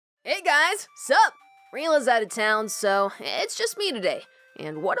guys, sup? Rila's out of town, so it's just me today.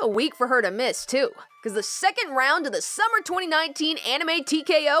 And what a week for her to miss, too. Because the second round of the Summer 2019 Anime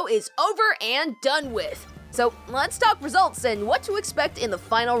TKO is over and done with. So let's talk results and what to expect in the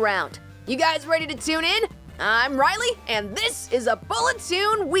final round. You guys ready to tune in? I'm Riley, and this is a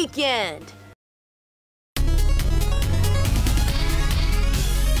Bullet-Tune Weekend.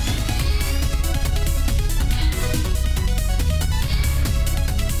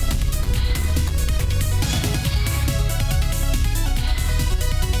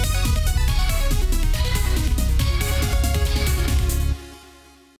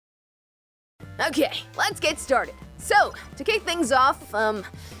 Okay, let's get started. So, to kick things off,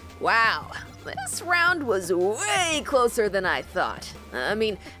 wow, this round was way closer than I thought.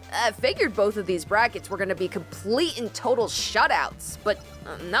 I figured both of these brackets were gonna be complete and total shutouts, but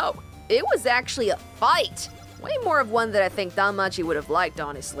no, it was actually a fight. Way more of one that I think Danmachi would have liked,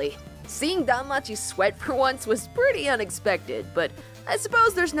 honestly. Seeing Danmachi sweat for once was pretty unexpected, but I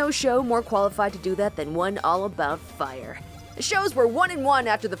suppose there's no show more qualified to do that than one all about fire. The shows were 1-1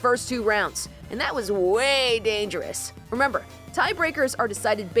 after the first two rounds, and that was way dangerous. Remember, tiebreakers are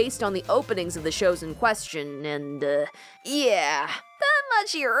decided based on the openings of the shows in question, and yeah,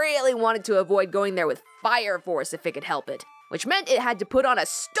 Danmachi really wanted to avoid going there with Fire Force if it could help it, which meant it had to put on a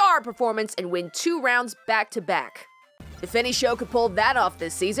star performance and win 2 rounds back-to-back. If any show could pull that off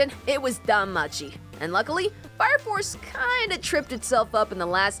this season, it was Danmachi. And luckily, Fire Force kinda tripped itself up in the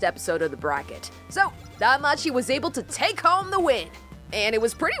last episode of the bracket. So, Danmachi was able to take home the win. And it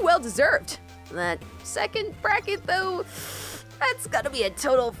was pretty well deserved. That second bracket, though, that's gotta be a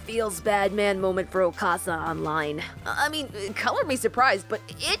total feels-bad man moment for Okasa Online. Color me surprised, but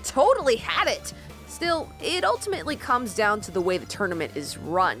it totally had it. Still, it ultimately comes down to the way the tournament is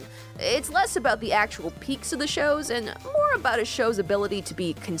run. It's less about the actual peaks of the shows and more about a show's ability to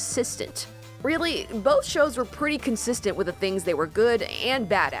be consistent. Really, both shows were pretty consistent with the things they were good and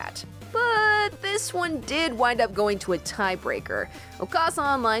bad at. But this one did wind up going to a tiebreaker. Okasa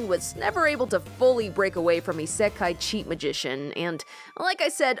Online was never able to fully break away from Isekai Cheat Magician, and like I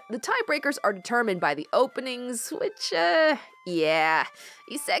said, the tiebreakers are determined by the openings, which, yeah,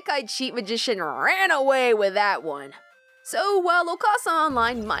 Isekai Cheat Magician ran away with that one. So while Okasa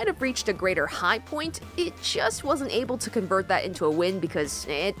Online might have reached a greater high point, it just wasn't able to convert that into a win because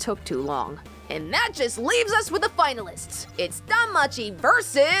it took too long. And that just leaves us with the finalists. It's Danmachi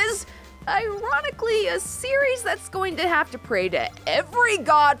versus, ironically, a series that's going to have to pray to every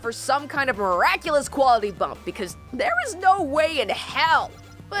god for some kind of miraculous quality bump because there is no way in hell.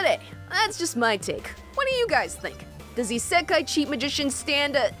 But hey, that's just my take. What do you guys think? Does Isekai Cheat Magician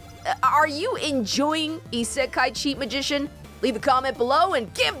stand are you enjoying Isekai Cheat Magician? Leave a comment below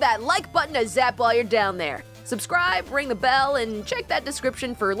and give that like button a zap while you're down there. Subscribe, ring the bell, and check that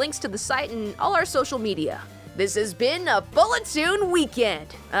description for links to the site and all our social media. This has been a Bullet-Tune Weekend.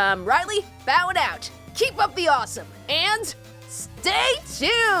 I'm Riley, bowing out. Keep up the awesome, and stay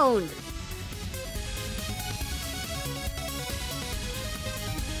tuned!